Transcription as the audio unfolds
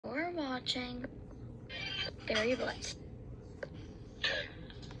watching. Very blessed. 10,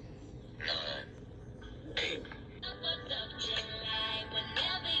 9, 8.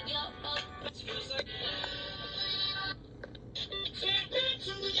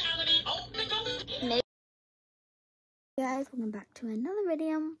 Hey guys, welcome back to another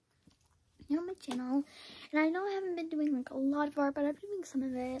video here on my channel. And I know I haven't been doing like a lot of art, but I've been doing some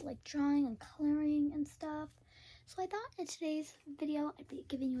of it, like drawing and coloring and stuff. So I thought in today's video I'd be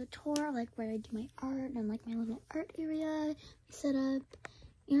giving you a tour, like where I do my art and like my little art area setup.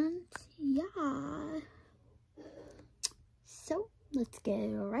 And yeah, so let's get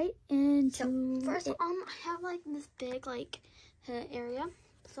right into it. First, I have like this big like area,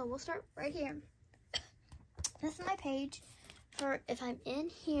 so we'll start right here. This is my page for if I'm in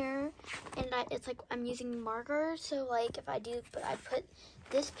here and it's like I'm using markers. So like if I do, but I put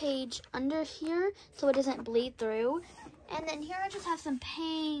this page under here so it doesn't bleed through. And then here I just have some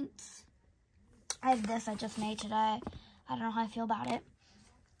paints. I have this I just made today. I don't know how I feel about it.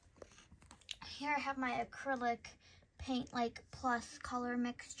 Here I have my acrylic paint, like plus color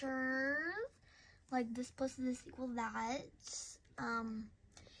mixtures. Like this plus this equal that.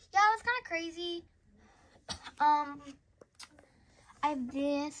 Yeah, it's kind of crazy. I have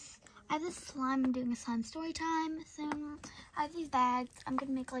this slime. I'm doing a slime story time soon. I have these bags. I'm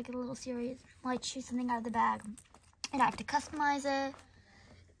gonna make like a little series, like choose something out of the bag, and I have to customize it.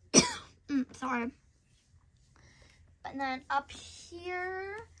 Sorry. But then up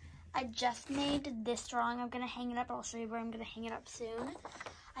here, I just made this drawing. I'm gonna hang it up. I'll show you where I'm gonna hang it up soon.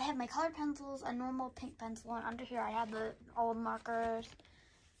 I have my colored pencils, a normal pink pencil, and under here I have the old markers.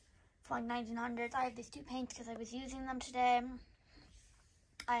 Like 1900s. I have these two paints because I was using them today.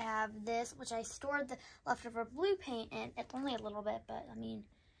 I have this, which I stored the leftover blue paint in. It's only a little bit, but I mean,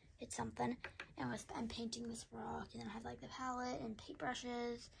 it's something. And I'm painting this rock, and then I have like the palette and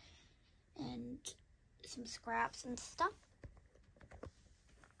paintbrushes and some scraps and stuff.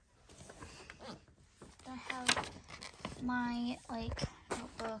 I have my like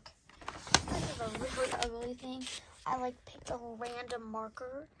notebook. This is a really ugly thing. I like picked a random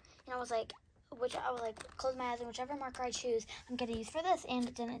marker. And I was like, close my eyes, and whichever marker I choose, I'm going to use for this. And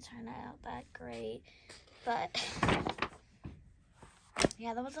it didn't turn out that great. But,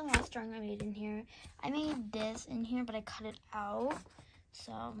 yeah, that was the last drawing I made in here. I made this in here, but I cut it out.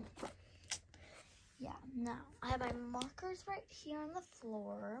 So, yeah. Now, I have my markers right here on the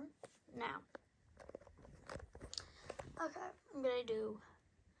floor. Now, okay, I'm going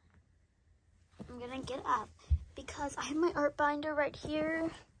to get up. Because I have my art binder right here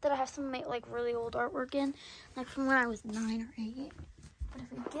that I have some of my like really old artwork in, like from when I was 9 or 8. But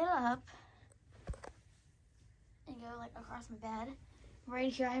if we get up and go like across my bed,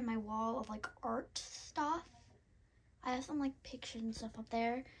 right here I have my wall of like art stuff. I have some like pictures and stuff up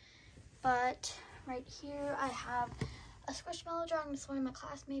there. But right here I have a Squishmallow drawing this one my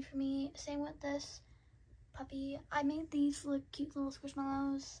class made for me. Same with this puppy. I made these like cute little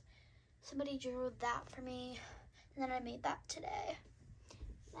Squishmallows. Somebody drew that for me. And then I made that today.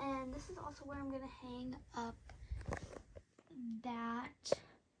 And this is also where I'm going to hang up that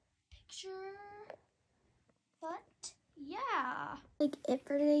picture. But, yeah. Like it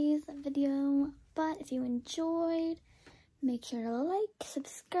for today's video. But if you enjoyed, make sure to like,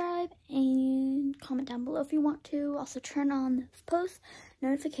 subscribe, and comment down below if you want to. Also turn on those post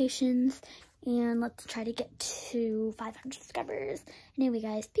notifications. And let's try to get to 500 subscribers. Anyway,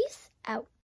 guys, peace out.